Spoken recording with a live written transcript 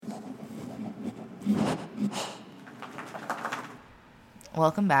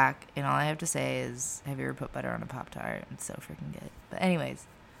Welcome back, and all I have to say is, have you ever put butter on a Pop-Tart? It's so freaking good. But anyways,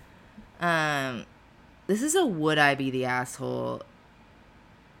 this is a would I be the asshole,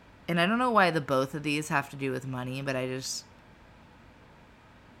 and I don't know why the both of these have to do with money, but I just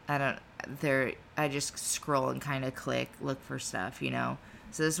scroll and kind of look for stuff, you know?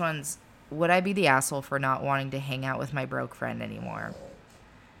 So this one's, would I be the asshole for not wanting to hang out with my broke friend anymore?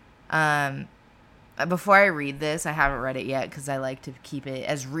 Before I read this, I haven't read it yet because I like to keep it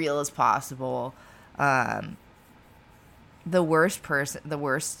as real as possible. The worst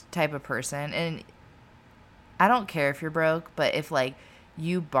type of person, and I don't care if you're broke, but if like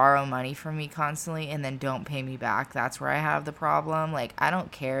you borrow money from me constantly and then don't pay me back, that's where I have the problem. Like, I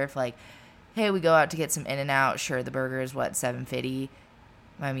don't care if like, hey, we go out to get some In-N-Out. Sure, the burger is what, $7.50.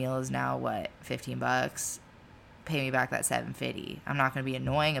 My meal is now what, $15. Pay me back that $7.50. I'm not going to be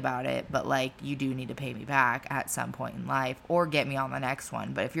annoying about it, but like, you do need to pay me back at some point in life or get me on the next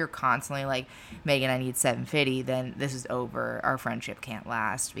one. But if you're constantly like, Megan, I need $7.50, then this is over. Our friendship can't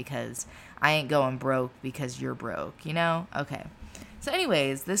last because I ain't going broke because you're broke, you know? Okay. So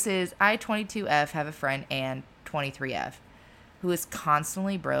anyways, this is I 22F have a friend and 23F who is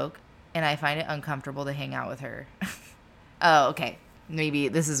constantly broke, and I find it uncomfortable to hang out with her. Oh, okay. Maybe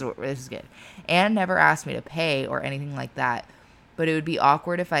this is good. Anne never asked me to pay or anything like that, but it would be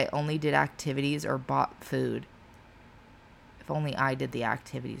awkward if I only did activities or bought food. If only I did the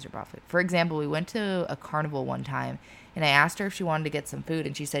activities or bought food. For example, we went to a carnival one time, and I asked her if she wanted to get some food,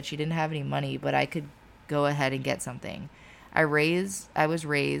 and she said she didn't have any money, but I could go ahead and get something. I was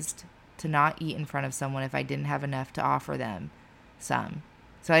raised to not eat in front of someone if I didn't have enough to offer them some.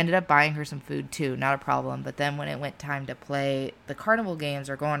 So I ended up buying her some food too, not a problem. But then when it went time to play the carnival games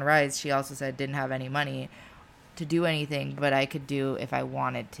or go on rides, she also said didn't have any money to do anything, but I could do if I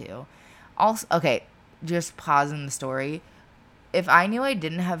wanted to. Also, okay, just pausing the story. If I knew I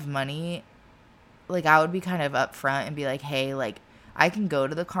didn't have money, like I would be kind of upfront and be like, hey, like I can go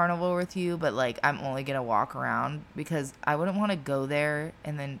to the carnival with you, but like I'm only going to walk around, because I wouldn't want to go there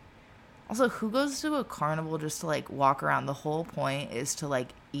and then also, who goes to a carnival just to, like, walk around? The whole point is to, like,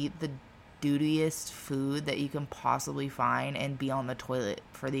 eat the dutiest food that you can possibly find and be on the toilet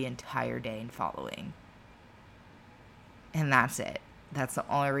for the entire day and following. And that's it. That's the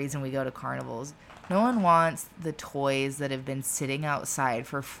only reason we go to carnivals. No one wants the toys that have been sitting outside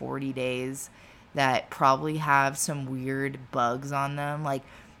for 40 days that probably have some weird bugs on them. Like,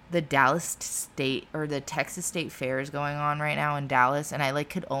 the Dallas State or the Texas State Fair is going on right now in Dallas, and I like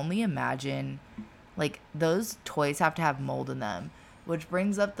could only imagine like those toys have to have mold in them, which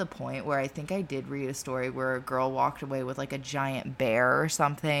brings up the point where I think I did read a story where a girl walked away with like a giant bear or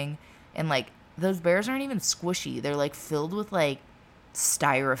something, and like those bears aren't even squishy, they're like filled with like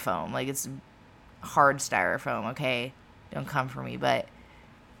styrofoam, like it's hard styrofoam, okay, don't come for me, but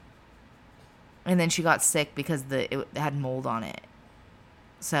and then she got sick because it had mold on it.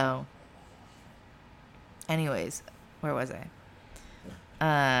 So, anyways, where was I? Oh,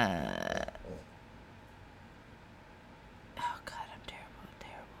 God, I'm terrible.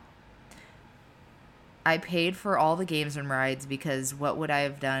 I paid for all the games and rides because what would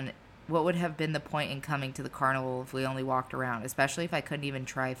have been the point in coming to the carnival if we only walked around, especially if I couldn't even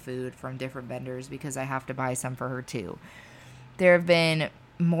try food from different vendors because I have to buy some for her too. There have been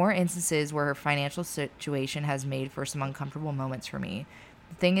more instances where her financial situation has made for some uncomfortable moments for me.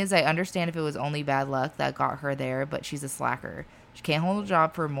 The thing is, I understand if it was only bad luck that got her there, but she's a slacker. She can't hold a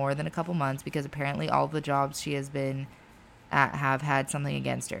job for more than a couple months because apparently all the jobs she has been at have had something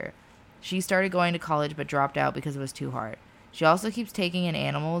against her. She started going to college but dropped out because it was too hard. She also keeps taking in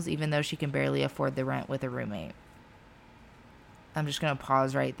animals even though she can barely afford the rent with a roommate. I'm just going to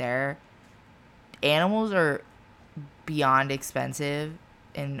pause right there. Animals are beyond expensive,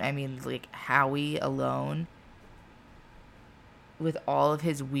 and I mean, like, Howie alone, with all of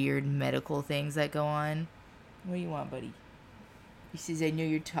his weird medical things that go on. What do you want, buddy? He says, I know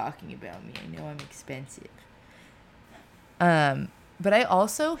you're talking about me. I know I'm expensive. But I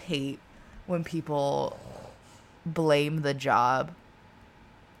also hate when people blame the job.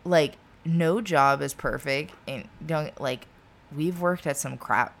 Like, no job is perfect. And don't, like, we've worked at some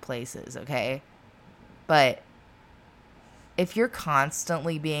crap places, okay? But if you're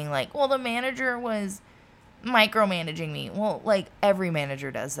constantly being like, well, the manager was micromanaging me. Well, like, every manager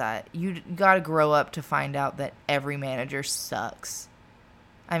does that. You got to grow up to find out that every manager sucks.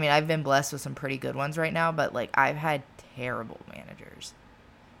 I mean, I've been blessed with some pretty good ones right now, but, like, I've had terrible managers.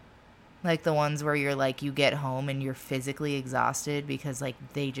 Like, the ones where you're, like, you get home and you're physically exhausted because, like,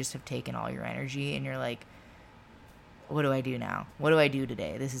 they just have taken all your energy, and you're like, what do I do now? What do I do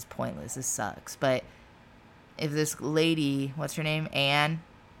today? This is pointless. This sucks. But if this lady, what's her name? Anne.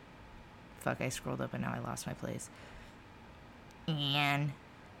 Fuck, I scrolled up and now I lost my place. Anne.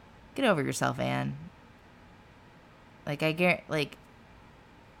 Get over yourself, Anne. Like, I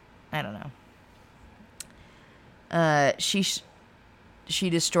don't know. She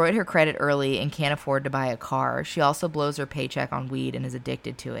destroyed her credit early and can't afford to buy a car. She also blows her paycheck on weed and is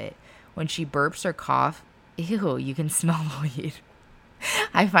addicted to it. When she burps or coughs, ew, you can smell the weed.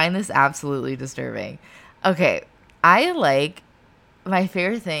 I find this absolutely disturbing. Okay, my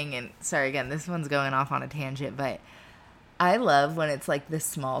favorite thing, and sorry again, this one's going off on a tangent, but I love when it's like the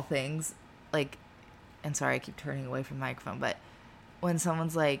small things, like, and sorry, I keep turning away from the microphone, but when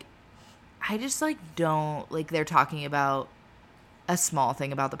someone's like, I just like don't, like they're talking about a small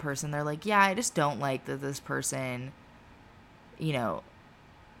thing about the person, they're like, yeah, I just don't like that this person, you know,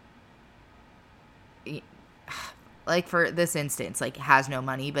 like for this instance, like has no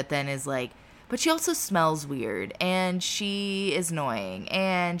money, but then is like, but she also smells weird and she is annoying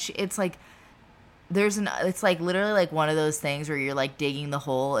and it's like, it's like literally like one of those things where you're like digging the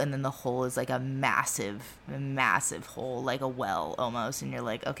hole and then the hole is like a massive hole, like a well almost. And you're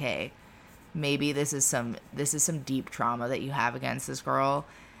like, okay, maybe this is some deep trauma that you have against this girl.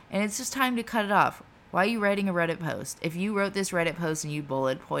 And it's just time to cut it off. Why are you writing a Reddit post? If you wrote this Reddit post and you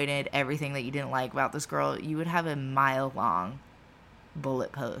bullet pointed everything that you didn't like about this girl, you would have a mile long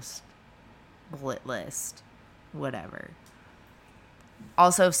bullet list, whatever.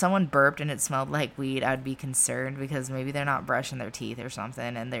 Also, if someone burped and it smelled like weed, I'd be concerned because maybe they're not brushing their teeth or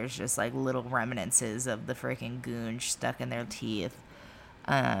something and there's just like little reminiscences of the freaking goonge stuck in their teeth.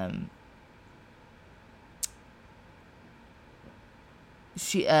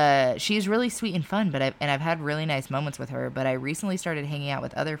 She's really sweet and fun, but I've had really nice moments with her, but I recently started hanging out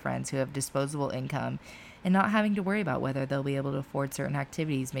with other friends who have disposable income and not having to worry about whether they'll be able to afford certain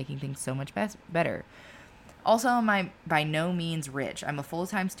activities, making things so much better. Also, I'm by no means rich. I'm a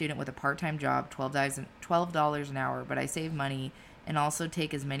full-time student with a part-time job, $12 an hour, but I save money and also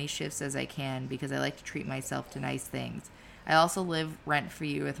take as many shifts as I can because I like to treat myself to nice things. I also live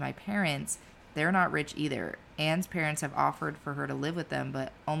rent-free with my parents. They're not rich either. Anne's parents have offered for her to live with them,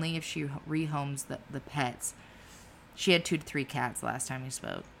 but only if she rehomes the pets. She had 2 to 3 cats last time we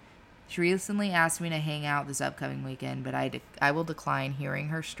spoke. She recently asked me to hang out this upcoming weekend, but I will decline. Hearing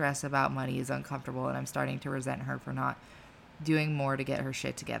her stress about money is uncomfortable, and I'm starting to resent her for not doing more to get her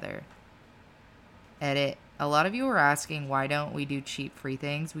shit together. Edit. A lot of you are asking, why don't we do cheap free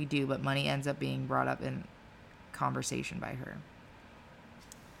things? We do, but money ends up being brought up in conversation by her.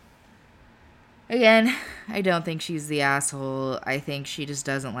 Again, I don't think she's the asshole. I think she just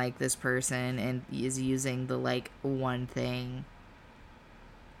doesn't like this person and is using the, like, one thing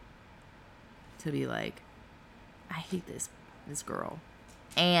to be like, I hate this girl.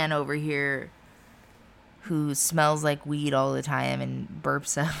 Anne over here, who smells like weed all the time and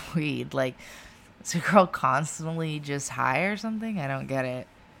burps out weed. Like, is a girl constantly just high or something? I don't get it.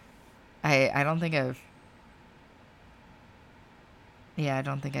 I don't think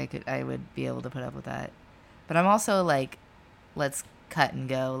I would be able to put up with that. But I'm also like, let's cut and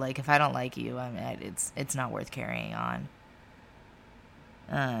go. Like, if I don't like you, I mean, it's not worth carrying on.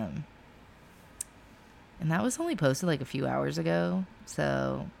 And that was only posted like a few hours ago.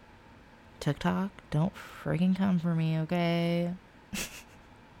 So, TikTok, don't friggin' come for me, okay?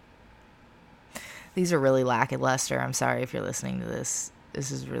 These are really lackluster. I'm sorry if you're listening to this.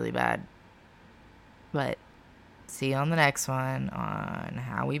 This is really bad. But see you on the next one on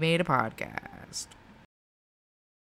How We Made a Podcast.